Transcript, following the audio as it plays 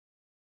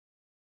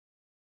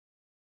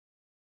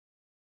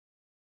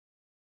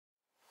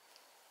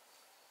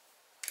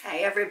Hi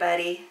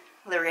everybody,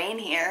 Lorraine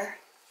here.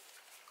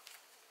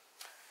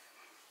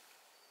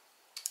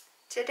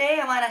 Today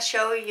I want to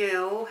show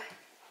you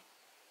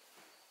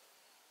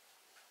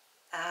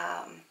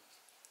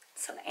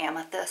some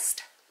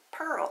amethyst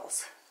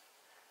pearls.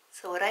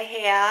 So what I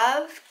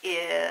have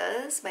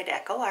is my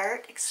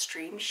DecoArt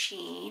Extreme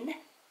Sheen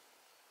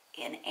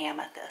in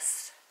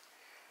amethyst.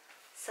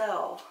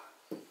 So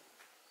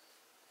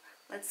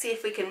let's see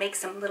if we can make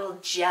some little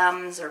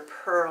gems or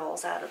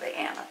pearls out of the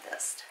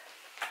amethyst.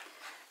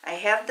 I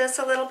have this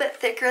a little bit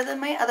thicker than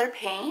my other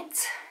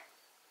paints.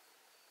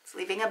 It's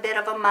leaving a bit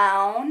of a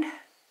mound. I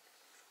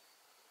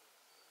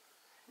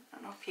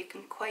don't know if you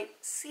can quite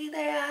see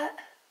that.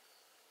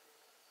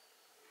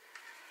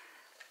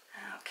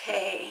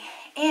 Okay,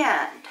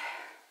 and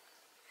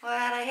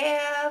what I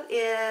have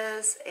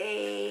is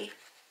a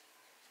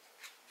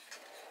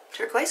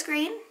turquoise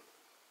green.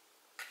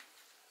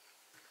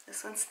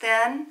 This one's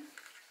thin.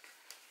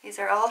 These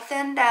are all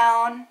thinned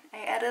down. I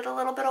added a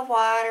little bit of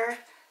water.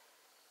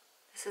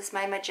 This is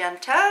my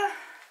magenta.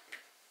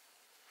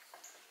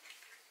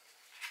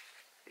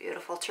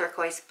 Beautiful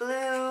turquoise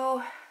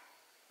blue.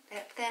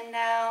 That thinned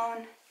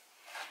down.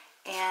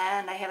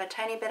 And I have a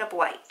tiny bit of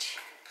white.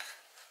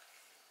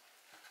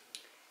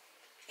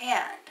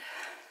 And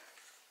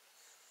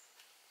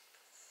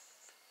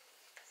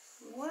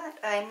what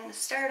I'm going to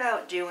start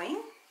out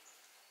doing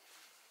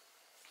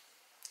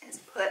is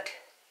put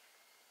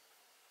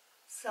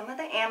some of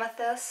the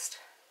amethyst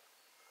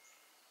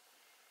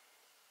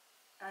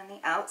on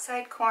the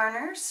outside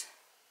corners,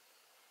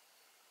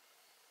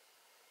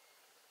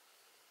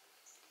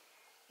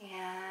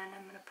 and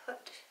I'm going to put,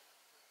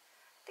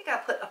 I think I'll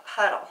put a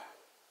puddle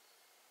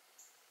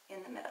in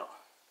the middle,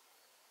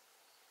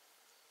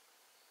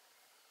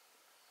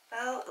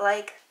 about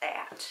like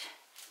that.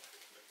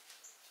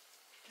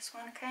 Just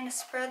want to kind of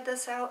spread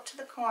this out to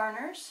the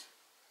corners.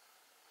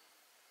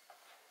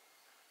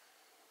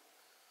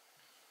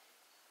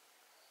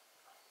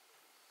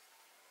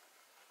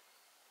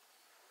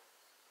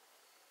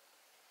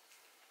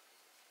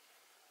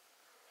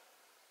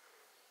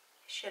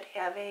 Should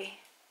have a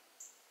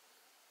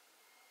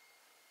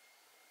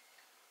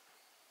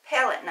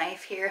palette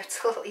knife here.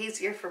 It's a little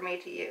easier for me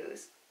to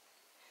use.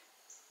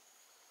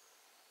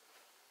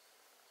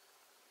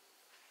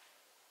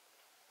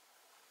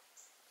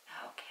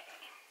 Okay.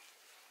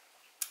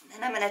 And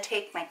then I'm going to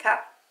take my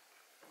cup.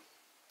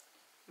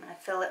 I'm going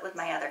to fill it with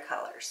my other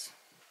colors.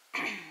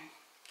 Okay,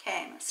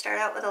 I'm going to start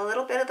out with a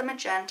little bit of the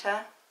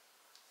magenta.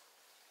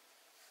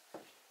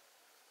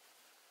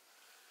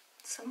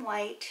 Some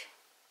white.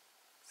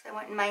 So I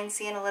wouldn't mind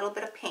seeing a little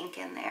bit of pink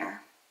in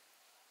there.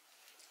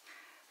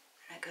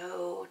 I'm going to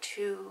go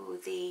to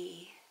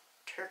the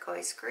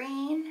turquoise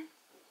green.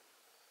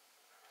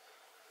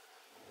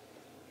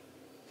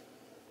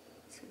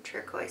 Some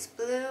turquoise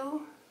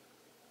blue.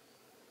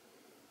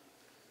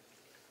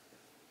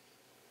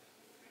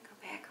 Go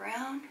back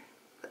around,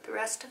 put the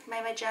rest of my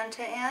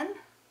magenta in.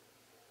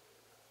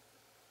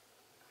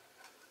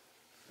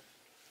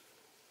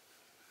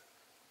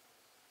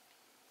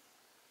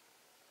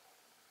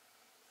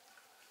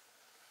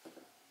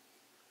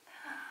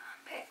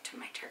 To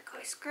my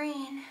turquoise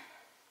green.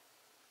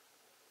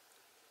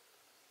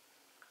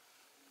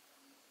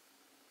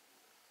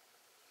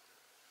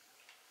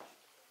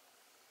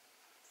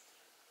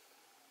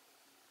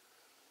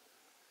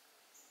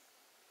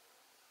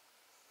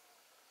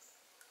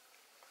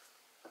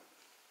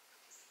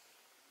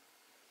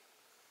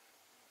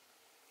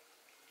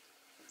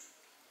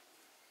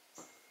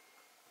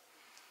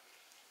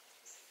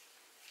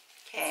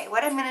 Okay,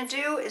 what I'm going to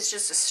do is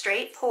just a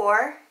straight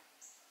pour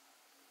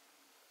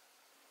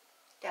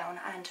down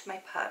onto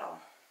my puddle.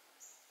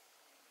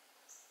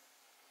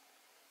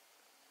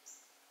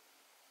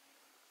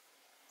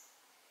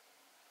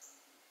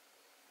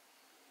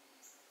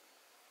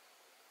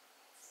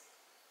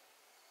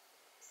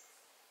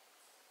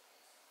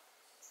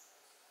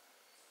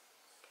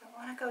 Don't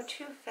want to go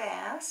too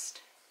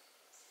fast.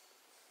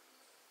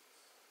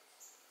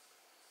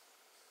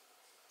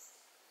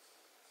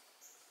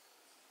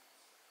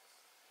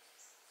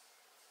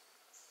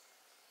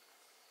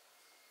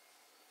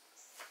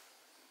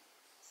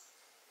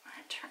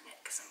 Turn it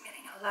because I'm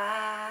getting a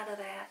lot of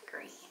that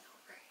green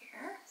over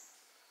here.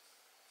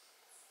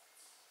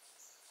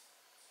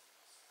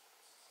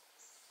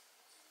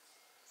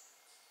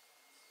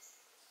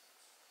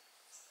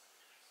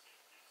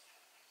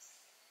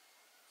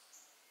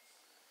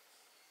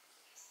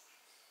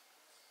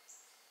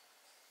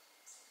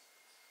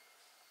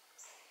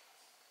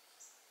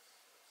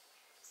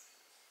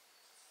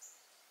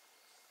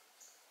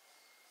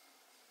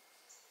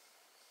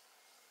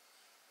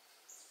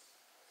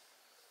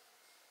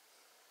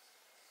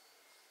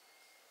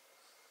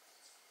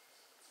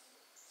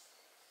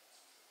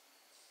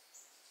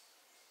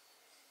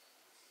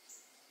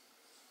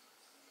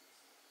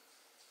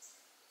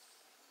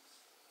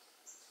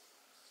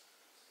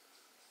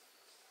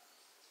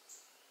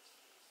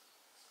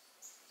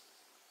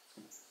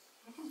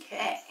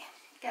 Okay,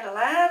 got a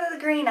lot of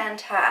the green on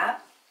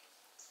top.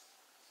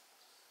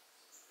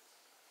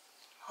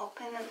 Hoping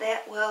hoping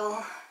that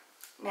will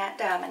not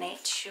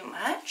dominate too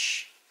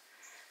much.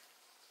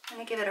 I'm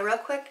going to give it a real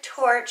quick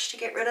torch to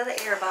get rid of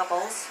the air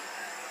bubbles.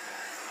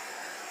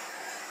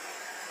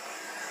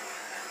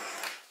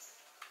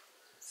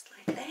 Just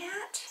like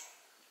that.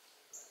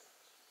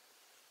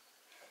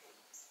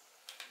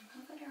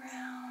 Move it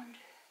around.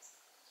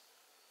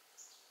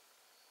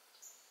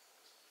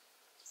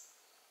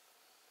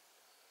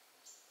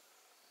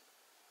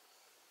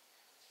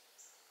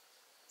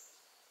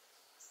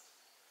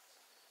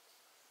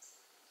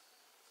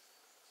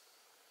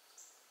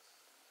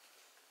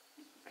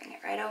 Bring it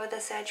right over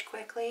this edge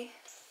quickly.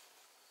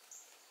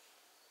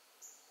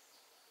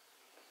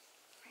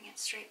 Bring it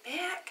straight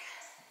back.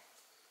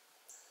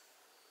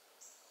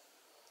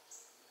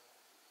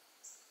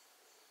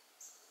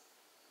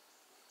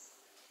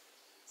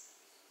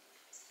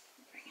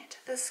 Bring it to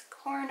this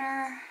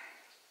corner.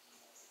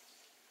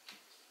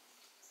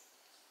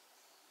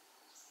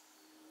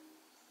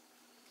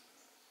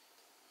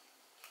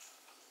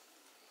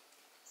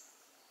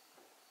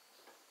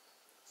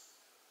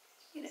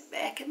 Get it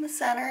back in the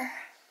center.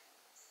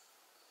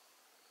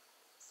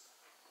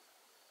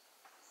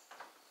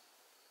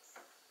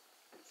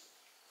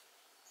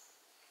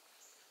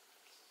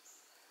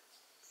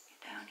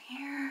 Down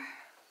here.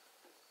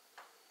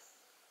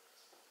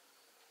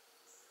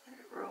 Let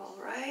it roll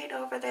right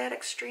over that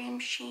extreme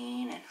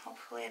sheen, and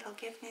hopefully it'll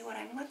give me what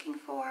I'm looking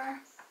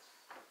for.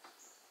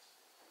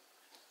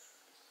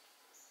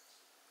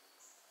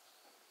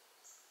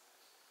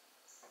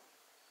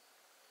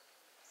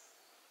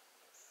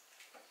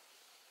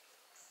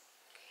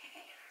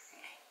 Okay,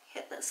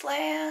 hit this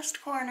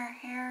last corner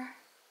here.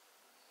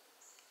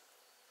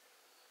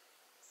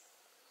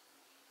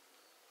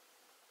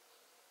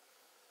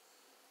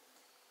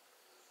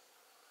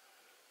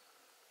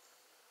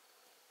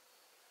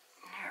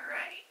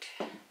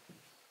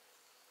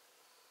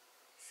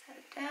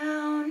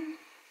 Down.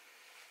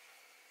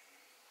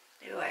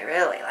 Ooh, I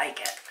really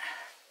like it.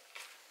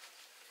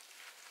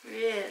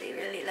 Really,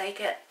 really like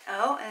it.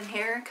 Oh, and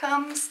here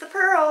comes the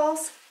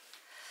pearls.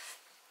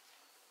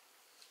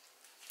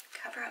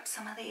 Cover up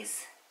some of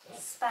these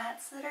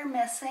spots that are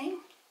missing.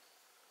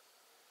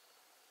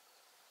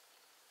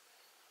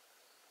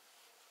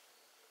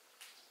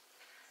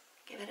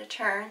 Give it a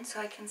turn so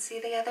I can see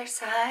the other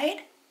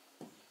side.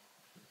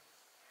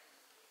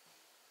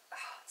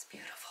 Oh, it's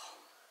beautiful.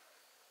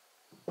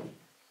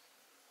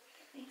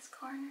 These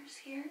corners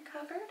here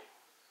covered.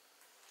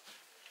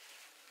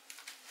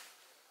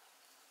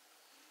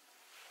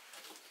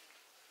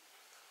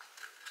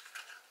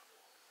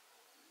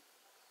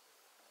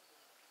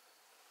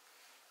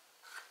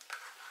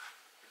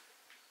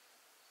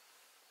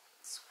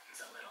 This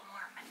one's a little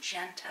more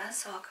magenta,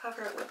 so I'll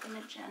cover it with the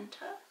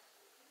magenta.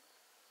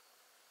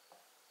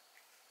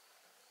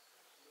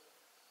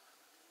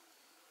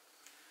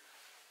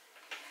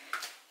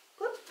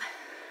 Whoop.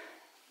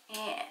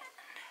 And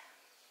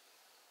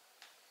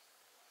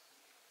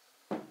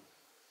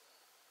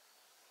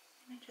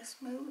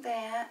just move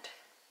that.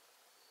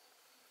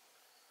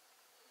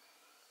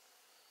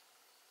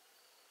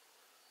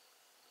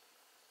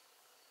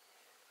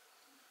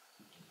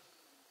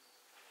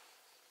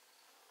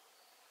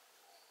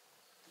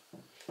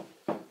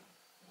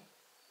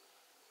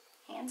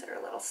 Hands are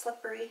a little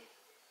slippery.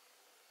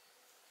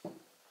 Just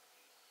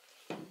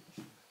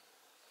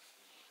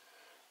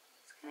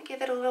going to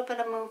give it a little bit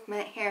of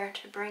movement here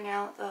to bring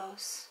out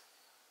those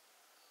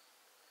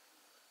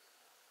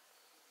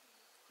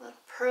little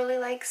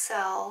pearly-like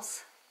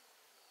cells.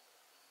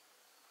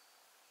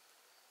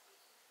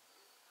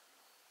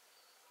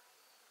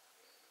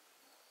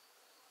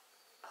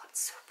 Oh,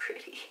 it's so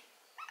pretty.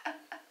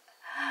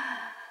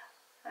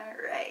 All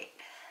right.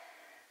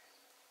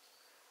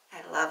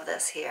 I love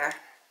this here.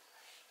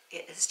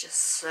 It is just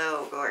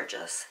so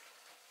gorgeous.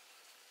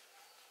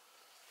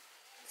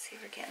 See,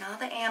 we're getting all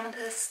the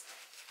amethyst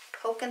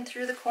poking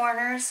through the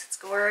corners. It's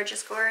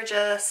gorgeous,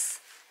 gorgeous.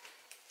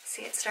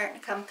 See, it's starting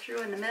to come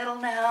through in the middle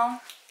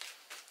now.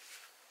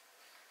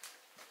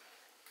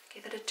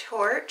 Give it a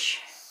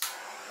torch.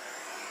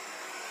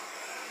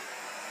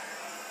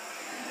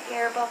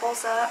 Air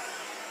bubbles up.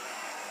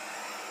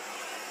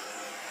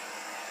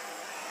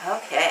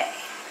 Okay.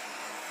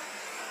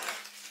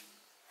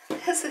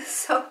 This is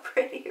so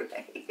pretty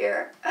right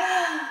here.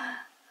 Oh,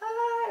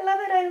 I love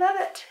it, I love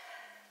it.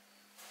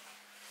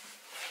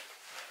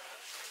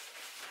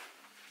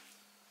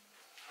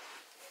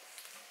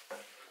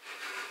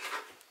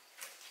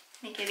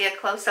 Let me give you a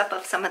close-up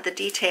of some of the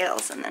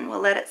details, and then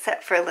we'll let it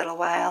set for a little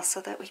while so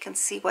that we can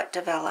see what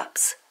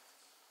develops.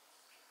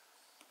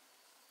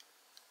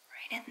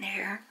 Right in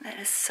there. That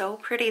is so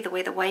pretty, the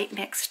way the white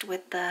mixed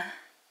with the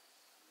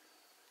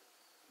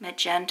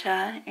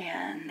magenta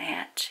and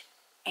that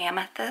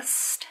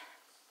amethyst.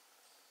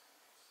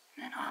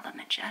 And then all the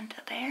magenta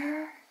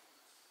there.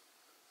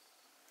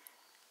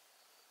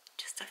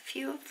 Just a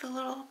few of the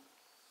little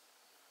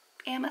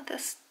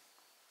amethyst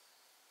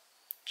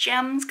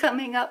gems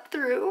coming up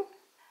through.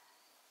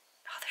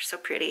 Oh, they're so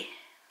pretty.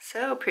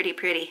 So pretty,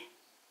 pretty.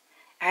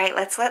 All right,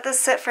 let's let this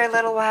sit for a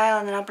little while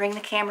and then I'll bring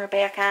the camera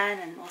back on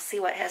and we'll see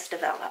what has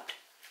developed.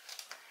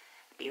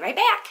 Be right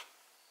back.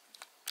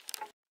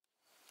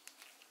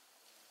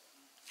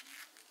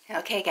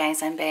 Okay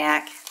guys, I'm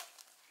back.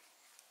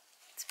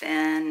 It's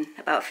been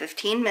about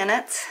 15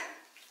 minutes.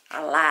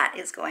 A lot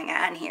is going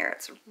on here.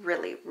 It's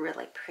really,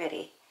 really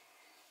pretty.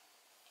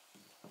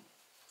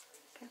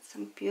 Got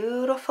some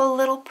beautiful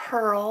little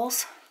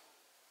pearls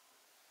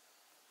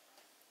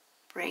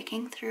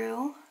breaking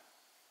through.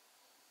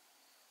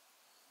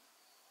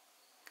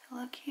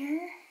 Look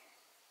here.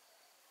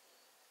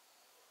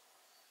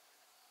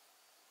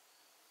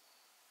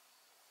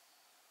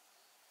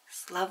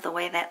 Just love the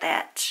way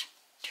that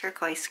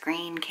turquoise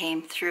green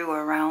came through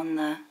around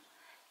the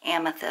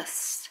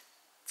amethyst.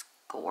 It's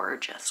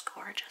gorgeous,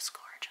 gorgeous,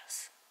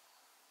 gorgeous.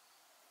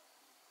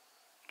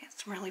 Got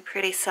some really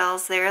pretty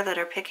cells there that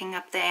are picking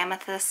up the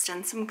amethyst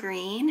and some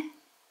green.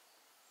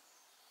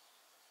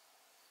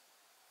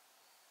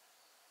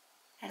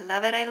 I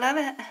love it, I love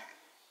it.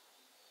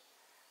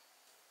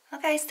 Well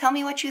guys, tell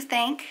me what you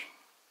think.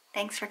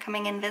 Thanks for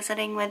coming and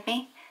visiting with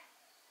me.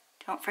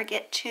 Don't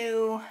forget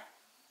to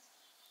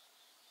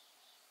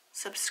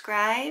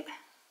subscribe,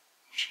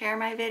 share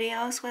my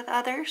videos with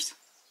others.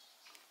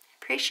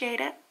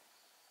 Appreciate it.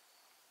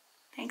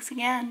 Thanks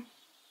again.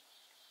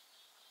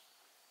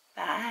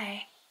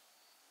 Bye.